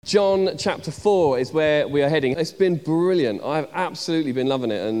John chapter 4 is where we are heading. It's been brilliant. I've absolutely been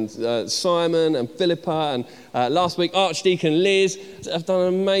loving it. And Simon and Philippa and last week Archdeacon Liz have done an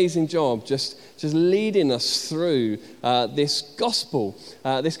amazing job just leading us through this gospel,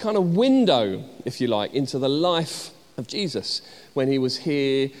 this kind of window, if you like, into the life of Jesus when he was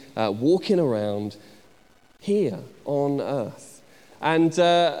here walking around here on earth. And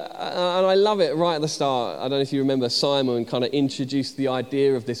I love it right at the start. I don't know if you remember, Simon kind of introduced the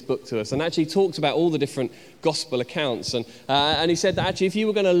idea of this book to us and actually talked about all the different gospel accounts. And he said that actually if you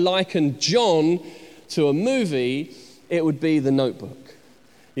were going to liken John to a movie, it would be The Notebook.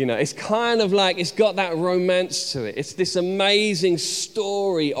 You know, it's kind of like, it's got that romance to it. It's this amazing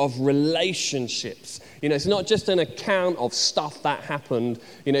story of relationships. You know, it's not just an account of stuff that happened.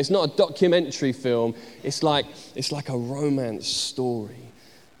 You know, it's not a documentary film. It's like a romance story.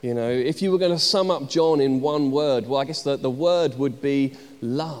 You know, if you were going to sum up John in one word, well, I guess the word would be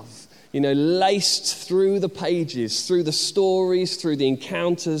love. You know, laced through the pages, through the stories, through the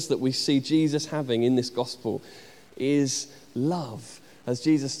encounters that we see Jesus having in this gospel is love. As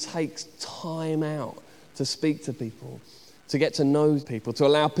Jesus takes time out to speak to people, to get to know people, to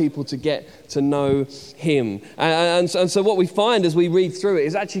allow people to get to know him. And so what we find as we read through it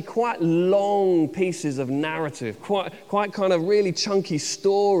is actually quite long pieces of narrative, quite kind of really chunky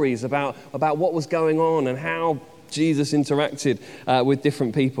stories about what was going on and how Jesus interacted with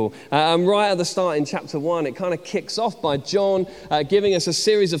different people. And right at the start in chapter 1, it kind of kicks off by John giving us a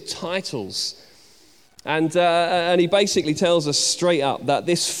series of titles. And he basically tells us straight up that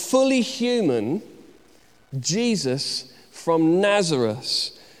this fully human Jesus from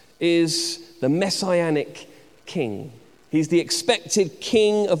Nazareth is the messianic king. He's the expected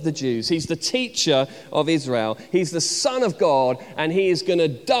king of the Jews. He's the teacher of Israel. He's the Son of God, and he is going to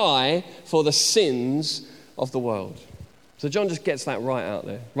die for the sins of the world. So John just gets that right out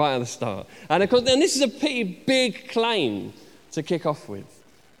there, right at the start. And of course, then this is a pretty big claim to kick off with.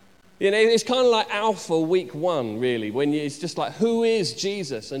 You know, it's kind of like Alpha week 1, really, when it's just like, who is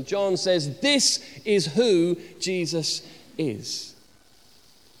Jesus? And John says, this is who Jesus is.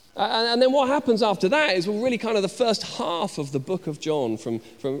 And then what happens after that is really kind of the first half of the book of John, from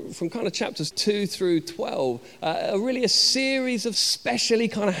kind of chapters 2 through 12, really a series of specially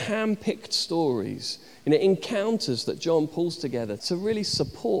kind of hand-picked stories, you know, encounters that John pulls together to really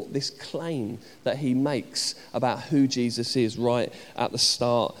support this claim that he makes about who Jesus is right at the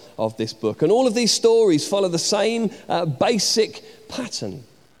start of this book. And all of these stories follow the same basic pattern.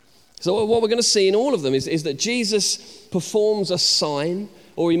 So what we're going to see in all of them is that Jesus performs a sign,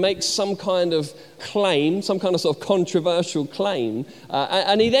 or he makes some kind of claim, some kind of sort of controversial claim,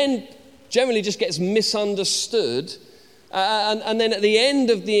 and he then generally just gets misunderstood. And then at the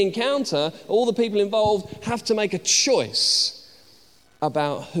end of the encounter, all the people involved have to make a choice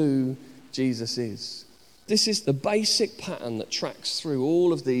about who Jesus is. This is the basic pattern that tracks through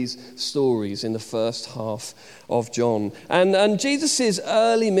all of these stories in the first half of John. And Jesus'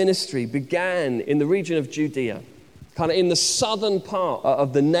 early ministry began in the region of Judea, kind of in the southern part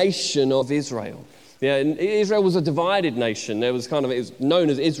of the nation of Israel. Yeah, Israel was a divided nation. It was known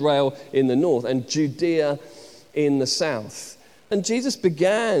as Israel in the north and Judea in the south. And Jesus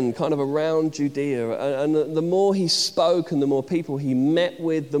began kind of around Judea, and the more he spoke and the more people he met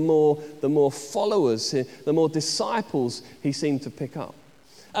with, the more followers, the more disciples he seemed to pick up.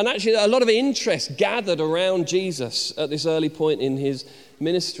 And actually a lot of interest gathered around Jesus at this early point in his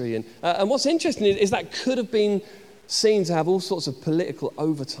ministry. And what's interesting is that could have been seen to have all sorts of political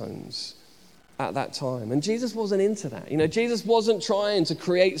overtones at that time. And Jesus wasn't into that. You know, Jesus wasn't trying to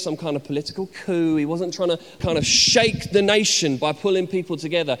create some kind of political coup. He wasn't trying to kind of shake the nation by pulling people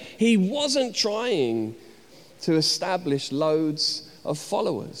together. He wasn't trying to establish loads of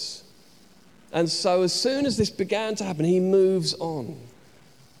followers. And so as soon as this began to happen, he moves on.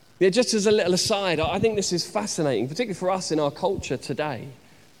 Yeah, just as a little aside, I think this is fascinating, particularly for us in our culture today.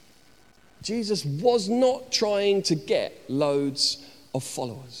 Jesus was not trying to get loads of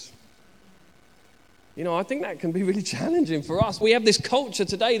followers. You know, I think that can be really challenging for us. We have this culture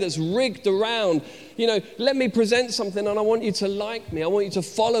today that's rigged around, you know, let me present something and I want you to like me. I want you to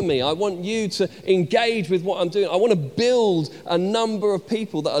follow me. I want you to engage with what I'm doing. I want to build a number of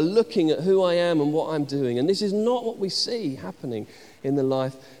people that are looking at who I am and what I'm doing. And this is not what we see happening in the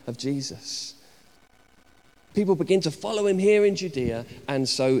life of Jesus. People begin to follow him here in Judea, and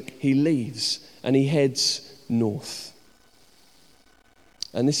so he leaves and he heads north.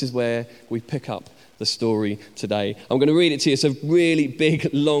 And this is where we pick up the story today. I'm going to read it to you. It's a really big,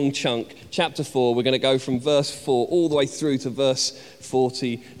 long chunk. Chapter 4, we're going to go from verse 4 all the way through to verse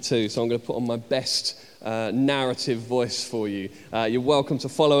 42. So I'm going to put on my best narrative voice for you. You're welcome to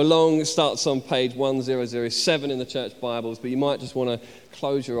follow along. It starts on page 1007 in the church Bibles, but you might just want to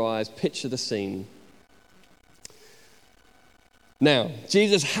close your eyes, picture the scene. Now,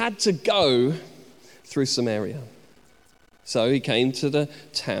 Jesus had to go through Samaria. So he came to the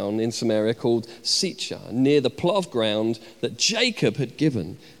town in Samaria called Sychar, near the plot of ground that Jacob had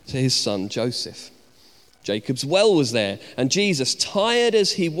given to his son Joseph. Jacob's well was there, and Jesus, tired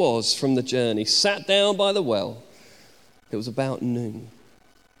as he was from the journey, sat down by the well. It was about noon.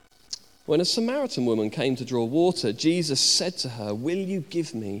 When a Samaritan woman came to draw water, Jesus said to her, "Will you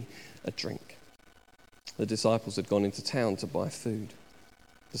give me a drink?" The disciples had gone into town to buy food.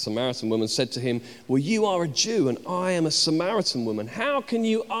 The Samaritan woman said to him, "Well, you are a Jew and I am a Samaritan woman. How can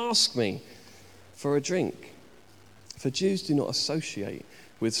you ask me for a drink?" For Jews do not associate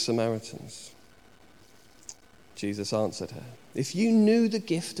with Samaritans. Jesus answered her, "If you knew the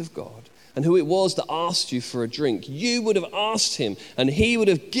gift of God and who it was that asked you for a drink, you would have asked him and he would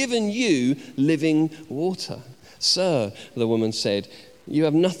have given you living water." "Sir," the woman said, "you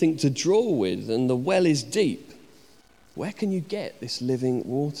have nothing to draw with and the well is deep. Where can you get this living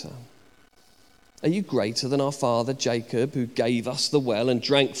water? Are you greater than our father Jacob, who gave us the well and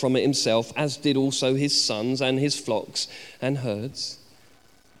drank from it himself, as did also his sons and his flocks and herds?"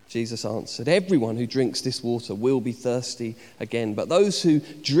 Jesus answered, "Everyone who drinks this water will be thirsty again, but those who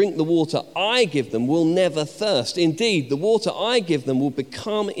drink the water I give them will never thirst. Indeed, the water I give them will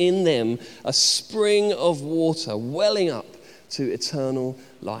become in them a spring of water welling up to eternal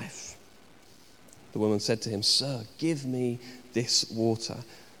life." The woman said to him, "Sir, give me this water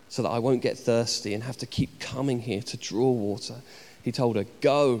so that I won't get thirsty and have to keep coming here to draw water." He told her,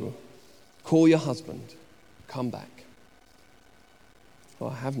 "Go, call your husband, come back." "Well,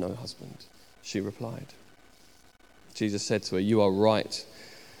 I have no husband," she replied. Jesus said to her, "You are right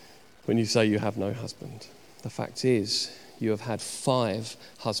when you say you have no husband. The fact is, you have had 5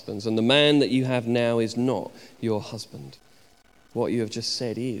 husbands, and the man that you have now is not your husband. What you have just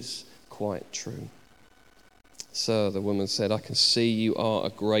said is quite true." "Sir," the woman said, "I can see you are a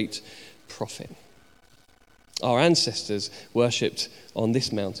great prophet. Our ancestors worshipped on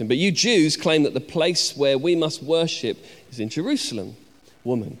this mountain, but you Jews claim that the place where we must worship is in Jerusalem."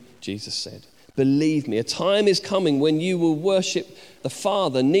 "Woman," Jesus said, "believe me, a time is coming when you will worship the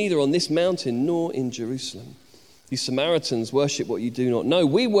Father neither on this mountain nor in Jerusalem. You Samaritans worship what you do not know.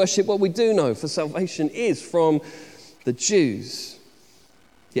 We worship what we do know, for salvation is from the Jews.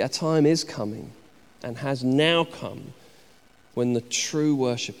 Yet a time is coming and has now come when the true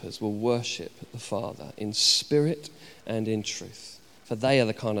worshippers will worship the Father in spirit and in truth. For they are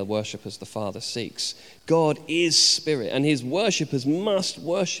the kind of worshippers the Father seeks. God is spirit, and his worshippers must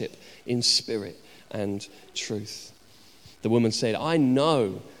worship in spirit and truth." The woman said, "I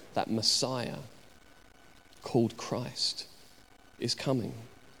know that Messiah, called Christ, is coming.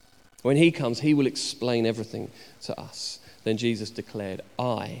 When he comes, he will explain everything to us." Then Jesus declared,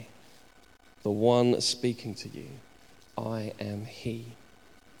 "I, the one speaking to you, I am he."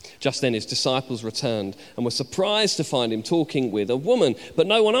 Just then his disciples returned and were surprised to find him talking with a woman. But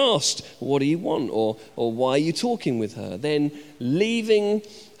no one asked, "What do you want?" or "Why are you talking with her?" Then, leaving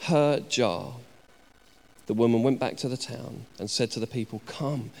her jar, the woman went back to the town and said to the people,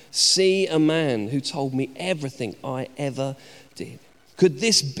 "Come, see a man who told me everything I ever did. Could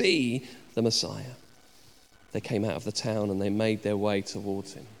this be the Messiah?" They came out of the town and they made their way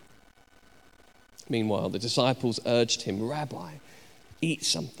towards him. Meanwhile, the disciples urged him, "Rabbi, eat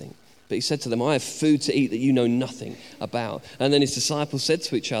something." But he said to them, "I have food to eat that you know nothing about." And then his disciples said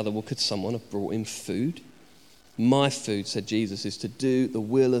to each other, "Well, could someone have brought him food?" "My food," said Jesus, "is to do the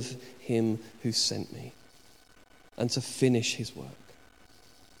will of him who sent me and to finish his work.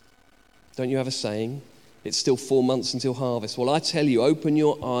 Don't you have a saying? It's still 4 months until harvest. Well, I tell you, open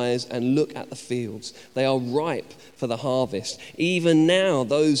your eyes and look at the fields. They are ripe for the harvest. Even now,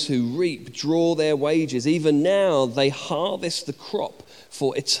 those who reap draw their wages. Even now, they harvest the crop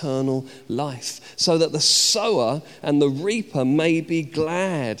for eternal life, so that the sower and the reaper may be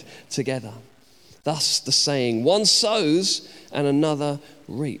glad together. Thus, the saying, one sows and another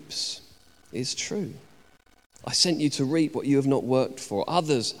reaps, is true. I sent you to reap what you have not worked for.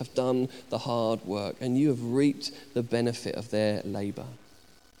 Others have done the hard work, and you have reaped the benefit of their labor."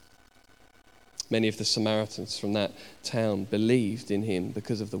 Many of the Samaritans from that town believed in him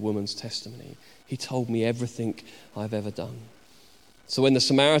because of the woman's testimony. "He told me everything I've ever done." So when the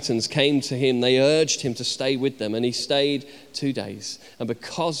Samaritans came to him, they urged him to stay with them, and he stayed 2 days. And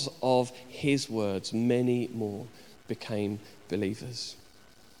because of his words, many more became believers.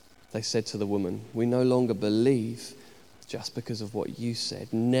 They said to the woman, "We no longer believe just because of what you said.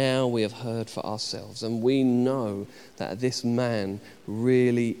 Now we have heard for ourselves, and we know that this man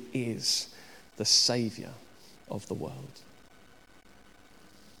really is the Saviour of the world.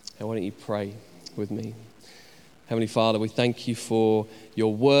 Now, why don't you pray with me? Heavenly Father, we thank you for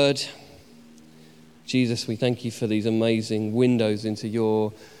your word. Jesus, we thank you for these amazing windows into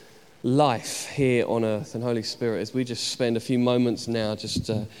your life here on earth. And Holy Spirit, as we just spend a few moments now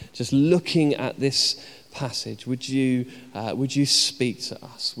just looking at this passage, would you speak to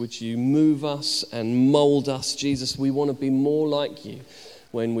us? Would you move us and mold us? Jesus, we want to be more like you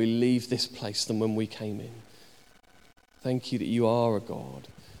when we leave this place than when we came in. Thank you that you are a God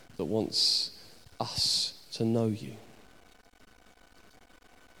that wants us to know you.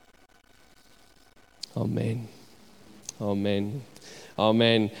 Amen. Amen.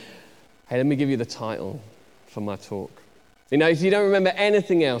 Amen. Hey, let me give you the title for my talk. You know, if you don't remember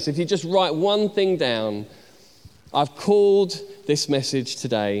anything else, if you just write one thing down, I've called this message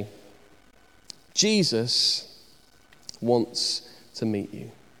today, Jesus wants to meet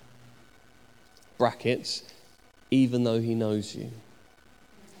you. Brackets, even though he knows you.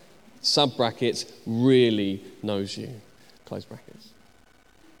 Sub-brackets, really knows you. Close brackets.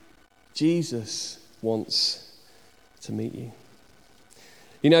 Jesus wants to meet you.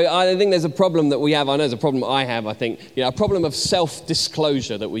 You know, I think there's a problem that we have. I know there's a problem I have, I think. You know, a problem of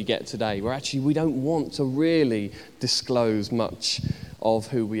self-disclosure that we get today, where actually we don't want to really disclose much of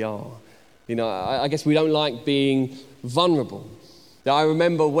who we are. You know, I guess we don't like being vulnerable. I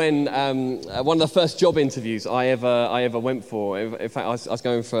remember when one of the first job interviews I ever went for. In fact, I was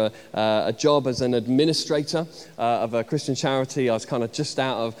going for a job as an administrator of a Christian charity. I was kind of just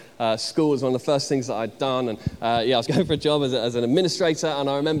out of school. It was one of the first things that I'd done, and I was going for a job as an administrator. And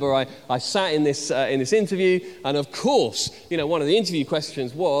I remember I sat in this interview, and of course, you know, one of the interview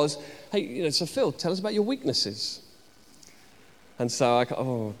questions was, "Hey, you know, so Phil, tell us about your weaknesses." And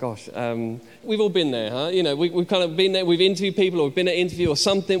so we've all been there, huh? You know, we've kind of been there. We've interviewed people, or we've been at an interview or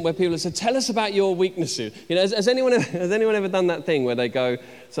something where people have said, "Tell us about your weaknesses." You know, has anyone ever done that thing where they go,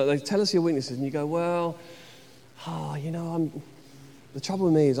 so they tell us your weaknesses, and you go, "Well, you know, the trouble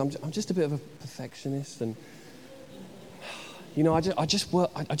with me is I'm just a bit of a perfectionist, and you know, I just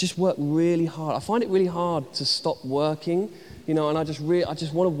work really hard. I find it really hard to stop working." You know, and I just want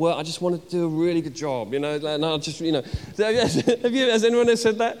to work. I just want to do a really good job. You know, and I just, you know. Has anyone ever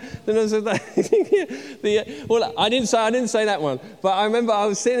said that? Anyone said that? Well, I didn't say that one. But I remember I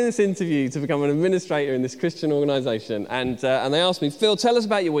was sitting in this interview to become an administrator in this Christian organisation, and they asked me, "Phil, tell us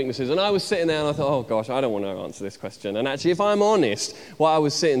about your weaknesses." And I was sitting there, and I thought, "Oh gosh, I don't want to answer this question." And actually, if I'm honest, what I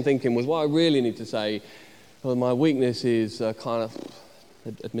was sitting thinking was, what I really need to say, well, my weakness is kind of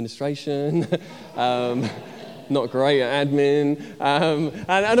administration. Not great at admin,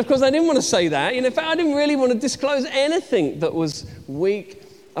 and of course I didn't want to say that. You know, in fact, I didn't really want to disclose anything that was weak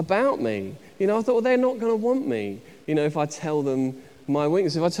about me. You know, I thought, well, they're not going to want me. You know, if I tell them my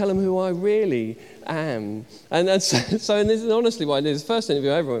weakness, if I tell them who I really am, and so and this is honestly what I did. It's the first interview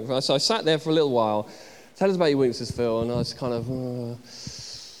I ever went for. So I sat there for a little while. Tell us about your weaknesses, Phil, and I was kind of.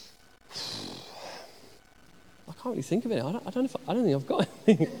 I can't really think of it. I don't think I've got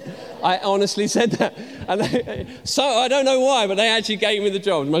anything. I honestly said that. And so I don't know why, but they actually gave me the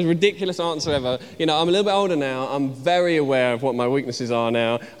job. The most ridiculous answer ever. You know, I'm a little bit older now. I'm very aware of what my weaknesses are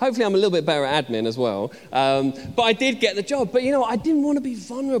now. Hopefully I'm a little bit better at admin as well. But I did get the job. But, you know, I didn't want to be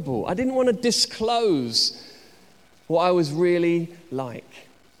vulnerable. I didn't want to disclose what I was really like.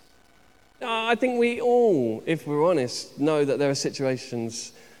 I think we all, if we're honest, know that there are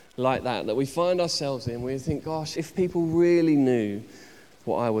situations like that we find ourselves in, where you think, gosh, if people really knew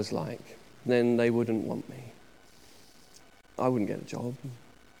what I was like, then they wouldn't want me. I wouldn't get a job.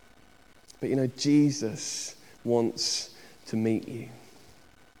 But you know, Jesus wants to meet you.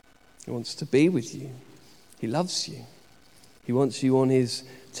 He wants to be with you. He loves you. He wants you on his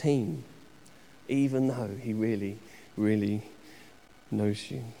team, even though he really, really knows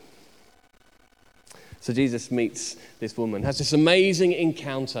you. So Jesus meets this woman, has this amazing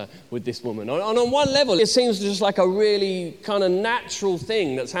encounter with this woman. And on one level, it seems just like a really kind of natural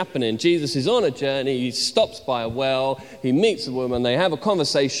thing that's happening. Jesus is on a journey, he stops by a well, he meets a woman, they have a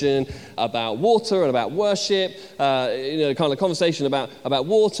conversation about water and about worship, kind of conversation about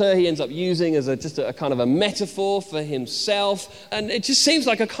water he ends up using as just a kind of a metaphor for himself. And it just seems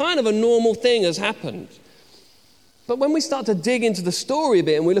like a kind of a normal thing has happened. But when we start to dig into the story a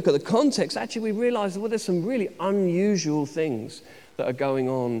bit and we look at the context, actually we realize, well, there's some really unusual things that are going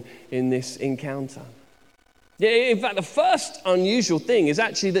on in this encounter. Yeah, in fact, the first unusual thing is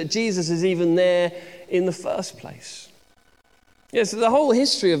actually that Jesus is even there in the first place. Yeah, so the whole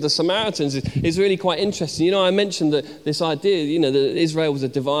history of the Samaritans is really quite interesting. You know, I mentioned that this idea, you know, that Israel was a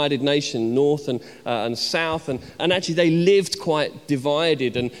divided nation, north and south, and actually they lived quite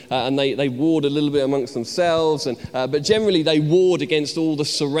divided, and they warred a little bit amongst themselves, but generally they warred against all the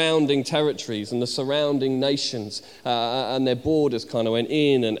surrounding territories and the surrounding nations, and their borders kind of went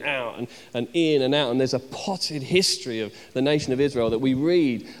in and out, and in and out, and there's a potted history of the nation of Israel that we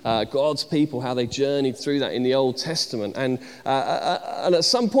read, God's people, how they journeyed through that in the Old Testament, and at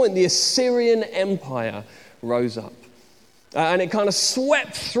some point, the Assyrian Empire rose up. And it kind of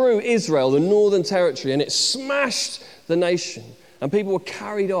swept through Israel, the northern territory, and it smashed the nation. And people were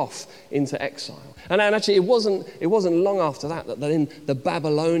carried off into exile. And actually, it wasn't long after that then the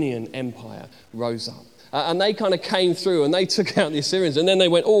Babylonian Empire rose up. And they kind of came through and they took out the Assyrians. And then they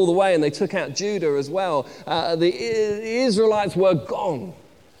went all the way and they took out Judah as well. The Israelites were gone.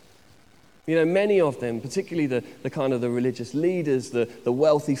 You know, many of them, particularly the kind of the religious leaders, the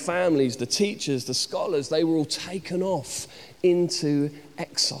wealthy families, the teachers, the scholars, they were all taken off into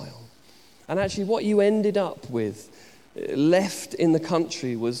exile. And actually what you ended up with, left in the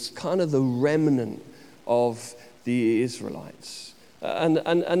country, was kind of the remnant of the Israelites. And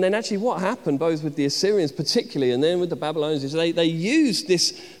then actually what happened, both with the Assyrians particularly, and then with the Babylonians, is they used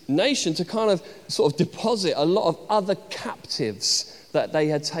this nation to kind of sort of deposit a lot of other captives that they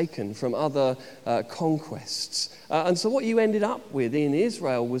had taken from other conquests. And so what you ended up with in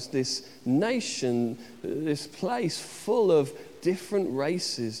Israel was this nation, this place full of different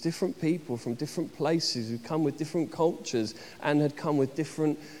races, different people from different places who come with different cultures and had come with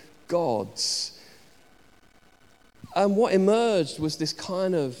different gods. And what emerged was this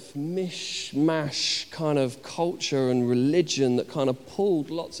kind of mishmash kind of culture and religion that kind of pulled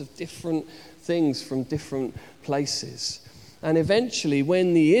lots of different things from different places. And eventually,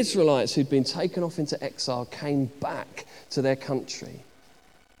 when the Israelites who'd been taken off into exile came back to their country,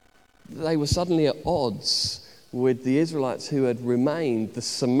 they were suddenly at odds with the Israelites who had remained, the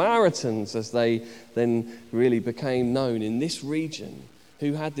Samaritans, as they then really became known in this region,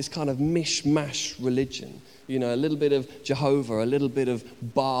 who had this kind of mishmash religion. You know, a little bit of Jehovah, a little bit of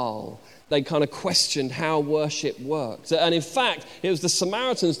Baal. They kind of questioned how worship worked. And in fact, it was the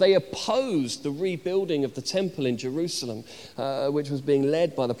Samaritans, they opposed the rebuilding of the temple in Jerusalem, which was being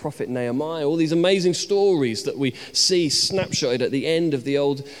led by the prophet Nehemiah. All these amazing stories that we see snapshotted at the end of the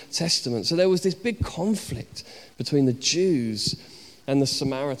Old Testament. So there was this big conflict between the Jews and the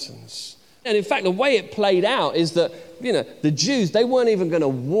Samaritans. And in fact, the way it played out is that, you know, the Jews, they weren't even going to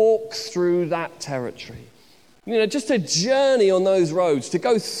walk through that territory. You know, just to journey on those roads, to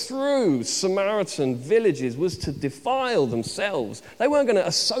go through Samaritan villages was to defile themselves. They weren't going to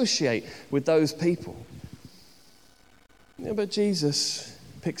associate with those people. Yeah, but Jesus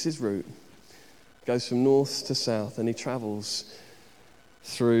picks his route, goes from north to south, and he travels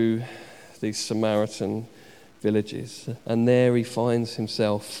through these Samaritan villages. And there he finds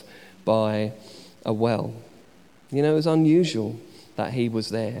himself by a well. You know, it was unusual that he was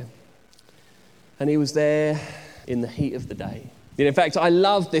there. And he was there in the heat of the day. In fact, I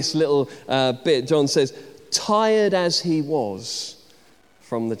love this little bit. John says, tired as he was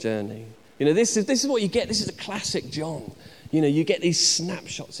from the journey. You know, this is what you get. This is a classic John. You know, you get these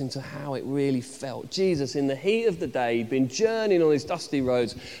snapshots into how it really felt. Jesus, in the heat of the day, he'd been journeying on these dusty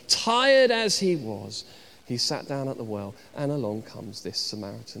roads. Tired as he was, he sat down at the well, and along comes this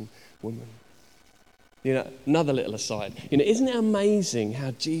Samaritan woman. You know, another little aside. You know, isn't it amazing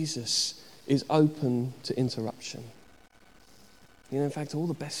how Jesus is open to interruption? You know, in fact, all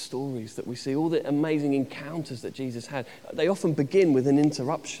the best stories that we see, all the amazing encounters that Jesus had, they often begin with an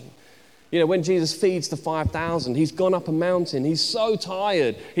interruption. You know, when Jesus feeds the 5,000, he's gone up a mountain. He's so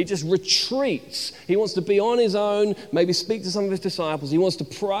tired. He just retreats. He wants to be on his own, maybe speak to some of his disciples. He wants to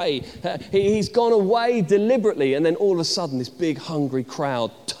pray. He's gone away deliberately, and then all of a sudden, this big, hungry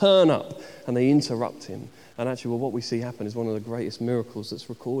crowd turn up, and they interrupt him. And actually, well, what we see happen is one of the greatest miracles that's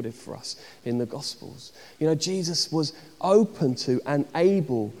recorded for us in the Gospels. You know, Jesus was open to and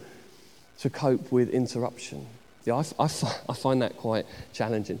able to cope with interruption. Yeah, I find that quite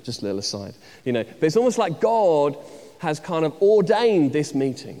challenging, just a little aside. You know, but it's almost like God has kind of ordained this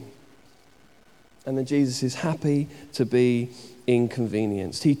meeting. And then Jesus is happy to be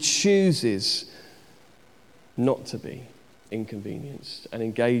inconvenienced. He chooses not to be inconvenienced and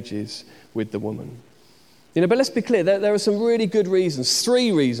engages with the woman. You know, but let's be clear, there are some really good reasons,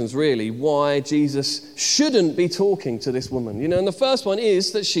 3 reasons really, why Jesus shouldn't be talking to this woman. You know, and the first one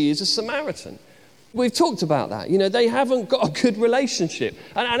is that she is a Samaritan. We've talked about that. You know, they haven't got a good relationship.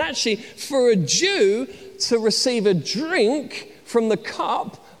 And actually, for a Jew to receive a drink from the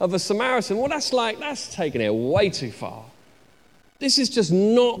cup of a Samaritan, well, that's taking it way too far. This is just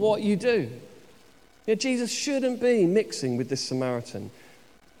not what you do. Jesus shouldn't be mixing with this Samaritan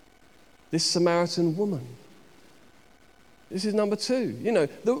woman. This is number 2.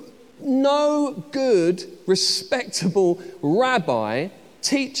 No good, respectable rabbi,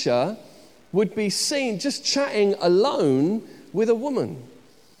 teacher would be seen just chatting alone with a woman.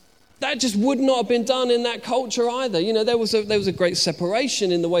 That just would not have been done in that culture either. There was a great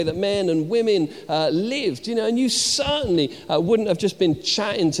separation in the way that men and women lived, and you certainly wouldn't have just been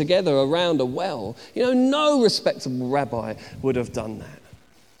chatting together around a well. No respectable rabbi would have done that.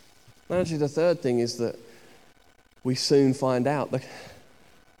 And actually, the third thing is that we soon find out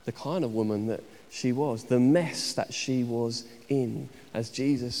the kind of woman that she was, the mess that she was in, as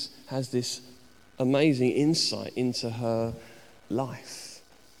Jesus has this amazing insight into her life,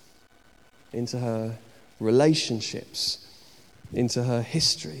 into her relationships, into her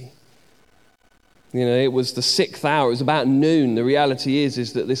history. It was the 6th hour. It was about noon. The reality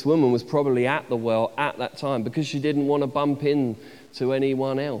is that this woman was probably at the well at that time because she didn't want to bump into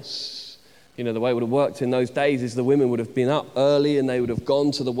anyone else. The way it would have worked in those days is the women would have been up early and they would have gone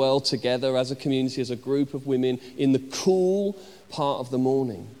to the well together as a community, as a group of women in the cool part of the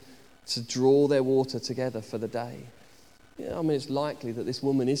morning to draw their water together for the day. It's likely that this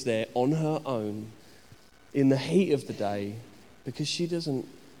woman is there on her own in the heat of the day because she doesn't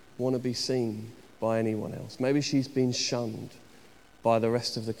want to be seen by anyone else. Maybe she's been shunned by the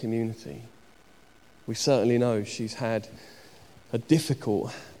rest of the community. We certainly know she's had a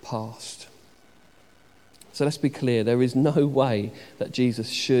difficult past. So let's be clear, there is no way that Jesus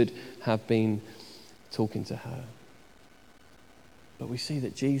should have been talking to her. But we see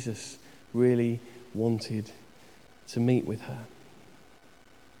that Jesus really wanted to meet with her.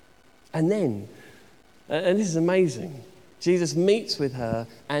 And then, and this is amazing, Jesus meets with her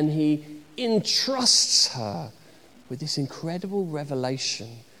and he entrusts her with this incredible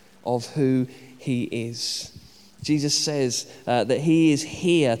revelation of who he is. Jesus says that he is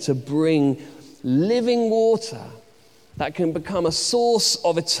here to bring living water that can become a source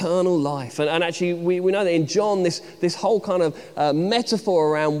of eternal life. And actually, we know that in John, this whole kind of metaphor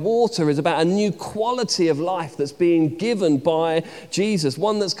around water is about a new quality of life that's being given by Jesus,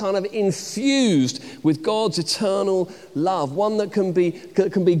 one that's kind of infused with God's eternal love, one that can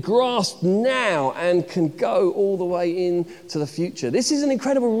be grasped now and can go all the way into the future. This is an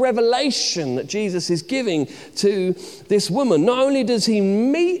incredible revelation that Jesus is giving to this woman. Not only does he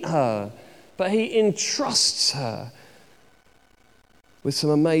meet her, but he entrusts her with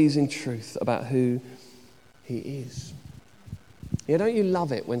some amazing truth about who he is. Don't you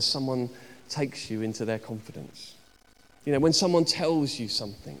love it when someone takes you into their confidence? When someone tells you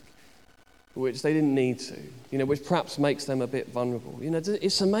something which they didn't need to, which perhaps makes them a bit vulnerable.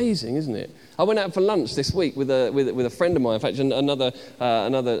 It's amazing, isn't it? I went out for lunch this week with a friend of mine, in fact,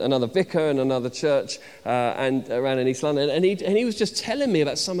 another vicar in another church and around in East London, and he was just telling me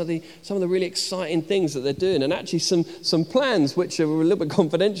about some of the really exciting things that they're doing, and actually some plans which are a little bit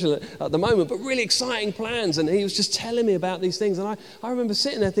confidential at the moment, but really exciting plans. And he was just telling me about these things, and I remember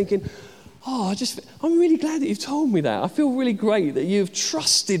sitting there thinking, I'm really glad that you've told me that. I feel really great that you've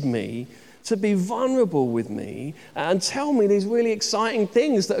trusted me to be vulnerable with me and tell me these really exciting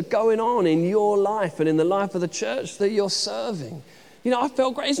things that are going on in your life and in the life of the church that you're serving. I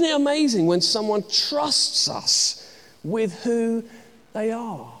felt great. Isn't it amazing when someone trusts us with who they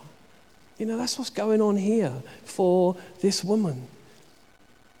are? That's what's going on here for this woman.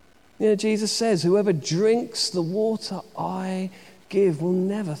 Jesus says, whoever drinks the water I give will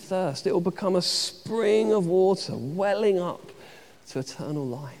never thirst. It will become a spring of water welling up to eternal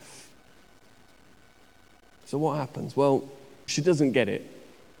life. So what happens? Well, she doesn't get it.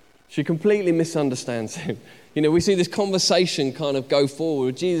 She completely misunderstands him. We see this conversation kind of go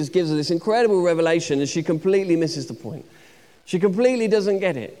forward. Jesus gives her this incredible revelation and she completely misses the point. She completely doesn't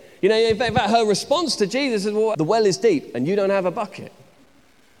get it. In fact, her response to Jesus is, well, the well is deep and you don't have a bucket.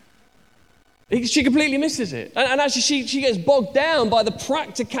 She completely misses it. And actually she gets bogged down by the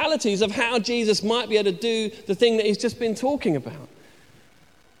practicalities of how Jesus might be able to do the thing that he's just been talking about.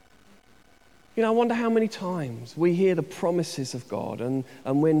 I wonder how many times we hear the promises of God and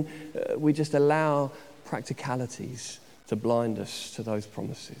when we just allow practicalities to blind us to those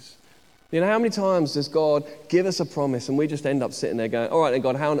promises. How many times does God give us a promise and we just end up sitting there going, all right then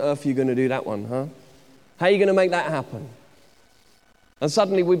God, how on earth are you going to do that one, huh? How are you going to make that happen? And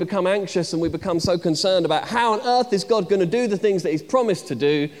suddenly we become anxious and we become so concerned about how on earth is God going to do the things that he's promised to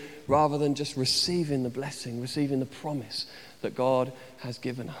do, rather than just receiving the blessing, receiving the promise that God has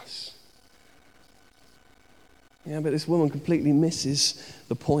given us. But this woman completely misses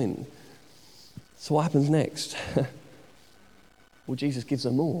the point. So what happens next? Well, Jesus gives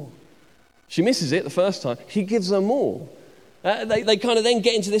her more. She misses it the first time. He gives her more. They kind of then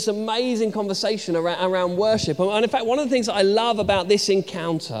get into this amazing conversation around worship. And in fact, one of the things that I love about this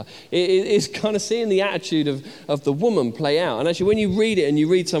encounter is kind of seeing the attitude of the woman play out. And actually, when you read it and you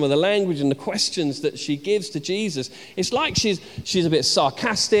read some of the language and the questions that she gives to Jesus, it's like she's a bit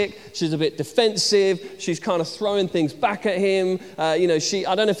sarcastic, she's a bit defensive, she's kind of throwing things back at him. I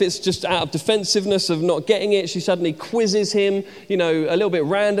don't know if it's just out of defensiveness of not getting it. She suddenly quizzes him, a little bit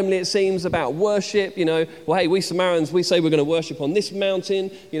randomly, it seems, about worship. Well, hey, we Samaritans, we say we're going to worship on this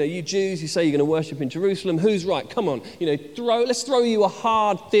mountain. You Jews, you say you're going to worship in Jerusalem. Who's right? Come on. Let's throw you a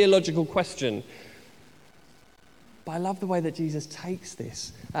hard theological question. But I love the way that Jesus takes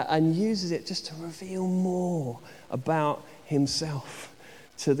this and uses it just to reveal more about himself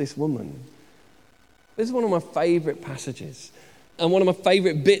to this woman. This is one of my favorite passages. And one of my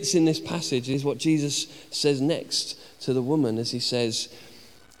favorite bits in this passage is what Jesus says next to the woman as he says,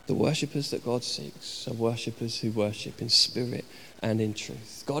 the worshippers that God seeks are worshippers who worship in spirit and in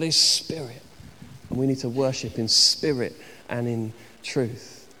truth. God is spirit, and we need to worship in spirit and in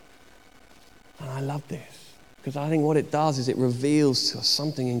truth. And I love this, because I think what it does is it reveals to us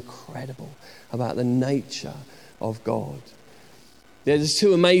something incredible about the nature of God. There's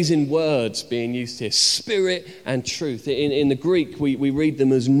two amazing words being used here, spirit and truth. In the Greek, we read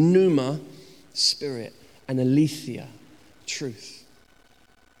them as pneuma, spirit, and aletheia, truth.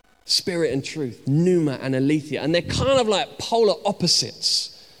 Spirit and truth, pneuma and aletheia. And they're kind of like polar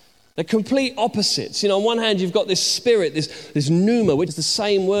opposites. They're complete opposites. On one hand, you've got this spirit, this pneuma, which is the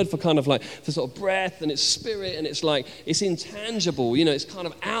same word for kind of like for sort of breath, and it's spirit, and it's like, it's intangible, it's kind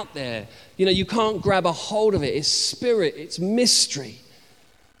of out there. You can't grab a hold of it. It's spirit, it's mystery.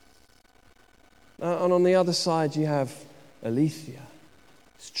 And on the other side, you have aletheia.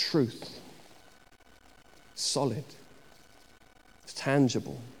 It's truth. It's solid. It's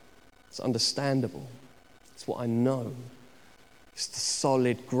tangible. It's understandable. It's what I know. It's the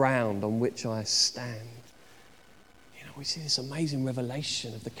solid ground on which I stand. We see this amazing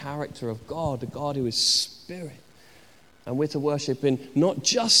revelation of the character of God, a God who is spirit. And we're to worship in not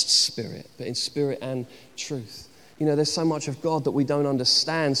just spirit, but in spirit and truth. There's so much of God that we don't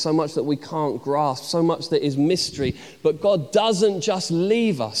understand, so much that we can't grasp, so much that is mystery. But God doesn't just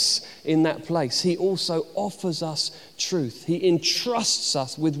leave us in that place. He also offers us truth. He entrusts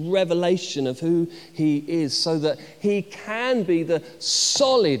us with revelation of who he is so that he can be the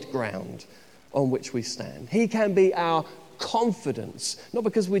solid ground on which we stand. He can be our confidence, not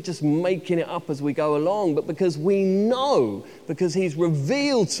because we're just making it up as we go along, but because we know, because he's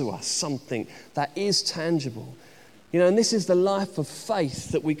revealed to us something that is tangible. And this is the life of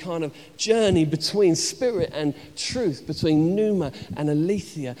faith that we kind of journey between spirit and truth, between pneuma and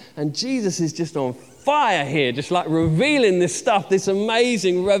aletheia. And Jesus is just on fire here, just like revealing this stuff, this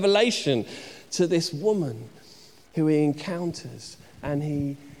amazing revelation to this woman who he encounters and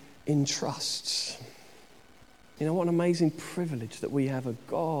he entrusts. What an amazing privilege that we have a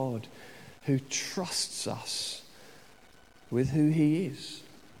God who trusts us with who he is.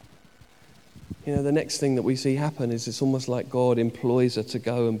 The next thing that we see happen is it's almost like God employs her to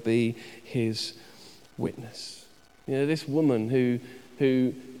go and be his witness. This woman who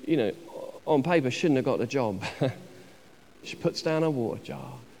on paper shouldn't have got the job. She puts down her water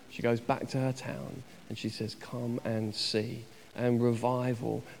jar. She goes back to her town and she says, come and see. And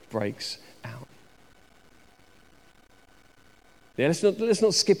revival breaks out. Yeah, let's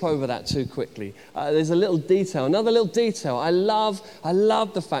not skip over that too quickly. There's another little detail. I love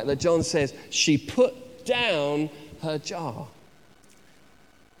the fact that John says she put down her jar.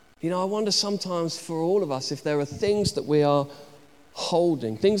 I wonder sometimes for all of us if there are things that we are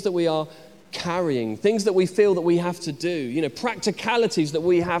holding, things that we are carrying, things that we feel that we have to do, practicalities that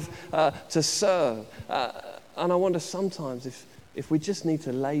we have to serve. And I wonder sometimes if we just need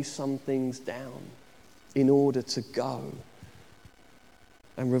to lay some things down in order to go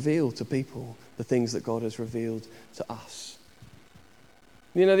and reveal to people the things that God has revealed to us.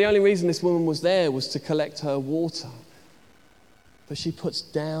 The only reason this woman was there was to collect her water. But she puts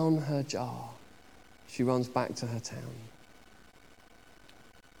down her jar. She runs back to her town.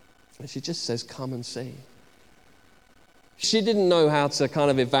 And she just says, come and see. She didn't know how to kind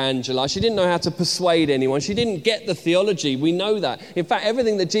of evangelize. She didn't know how to persuade anyone. She didn't get the theology. We know that. In fact,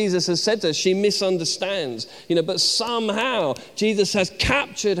 everything that Jesus has said to her, she misunderstands. But somehow Jesus has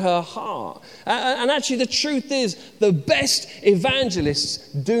captured her heart. And actually, the truth is, the best evangelists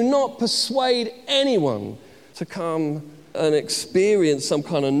do not persuade anyone to come and experience some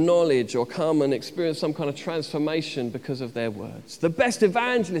kind of knowledge or come and experience some kind of transformation because of their words. The best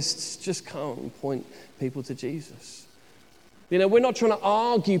evangelists just come and point people to Jesus. You know, we're not trying to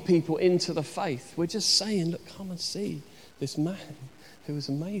argue people into the faith. We're just saying, look, come and see this man who was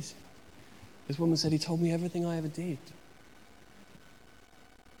amazing. This woman said, he told me everything I ever did.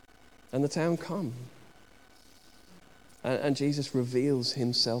 And the town come. And Jesus reveals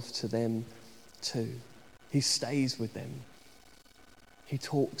himself to them too. He stays with them. He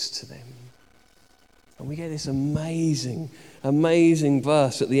talks to them. And we get this amazing, amazing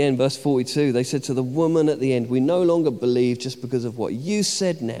verse at the end, verse 42. They said to the woman at the end, we no longer believe just because of what you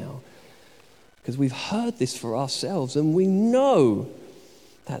said now, because we've heard this for ourselves and we know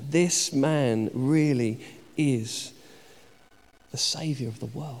that this man really is the Savior of the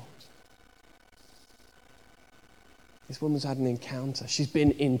world. This woman's had an encounter. She's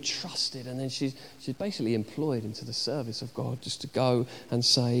been entrusted, and then she's basically employed into the service of God, just to go and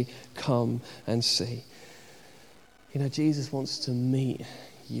say, come and see. You know, Jesus wants to meet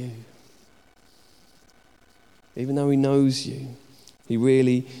you. Even though he knows you, he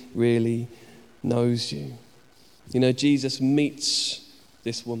really, really knows you. You know, Jesus meets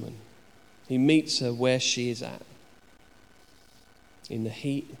this woman. He meets her where she is at. In the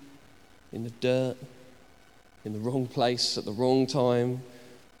heat, in the dirt, in the wrong place at the wrong time,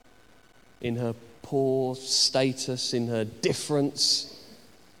 in her poor status, in her difference,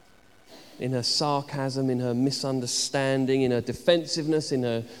 in her sarcasm, in her misunderstanding, in her defensiveness, in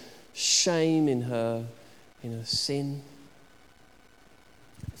her shame, in her sin.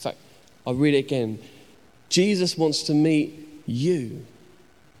 In fact, I'll read it again. Jesus wants to meet you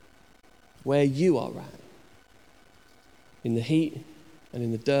where you are at. In the heat and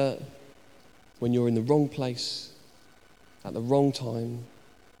in the dirt, when you're in the wrong place, at the wrong time,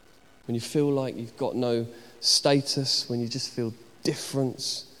 when you feel like you've got no status, when you just feel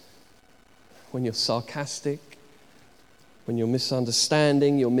difference, when you're sarcastic, when you're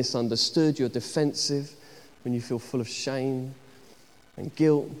misunderstanding, you're misunderstood, you're defensive, when you feel full of shame and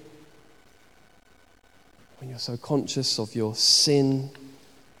guilt, when you're so conscious of your sin.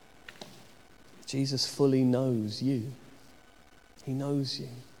 Jesus fully knows you. He knows you.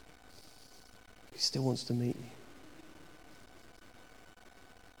 He still wants to meet you.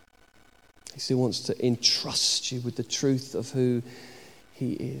 He still wants to entrust you with the truth of who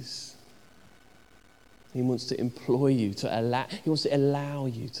he is. He wants to employ you, he wants to allow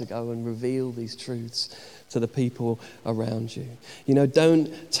you to go and reveal these truths to the people around you. You know,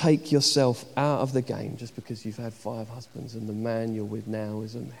 don't take yourself out of the game just because you've had 5 husbands and the man you're with now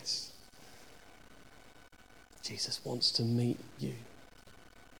is a mess. Jesus wants to meet you,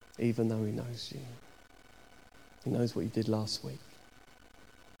 even though he knows you. He knows what you did last week.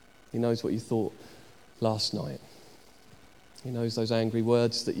 He knows what you thought last night. He knows those angry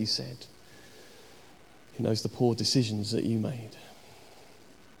words that you said. He knows the poor decisions that you made.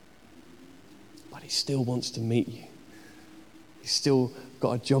 But he still wants to meet you. He's still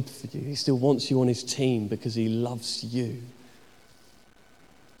got a job for you. He still wants you on his team because he loves you.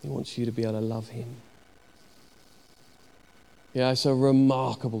 He wants you to be able to love him. Yeah, it's a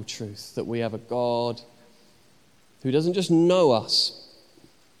remarkable truth that we have a God who doesn't just know us,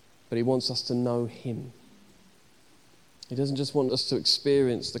 but he wants us to know him. He doesn't just want us to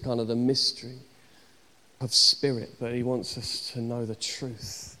experience the mystery of spirit, but he wants us to know the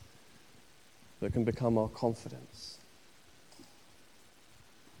truth that can become our confidence.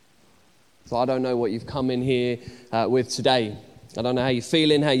 So I don't know what you've come in here with today. I don't know how you're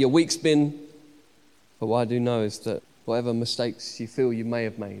feeling, how your week's been, but what I do know is that whatever mistakes you feel you may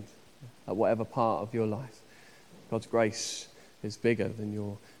have made at whatever part of your life, God's grace is bigger than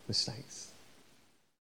your mistakes.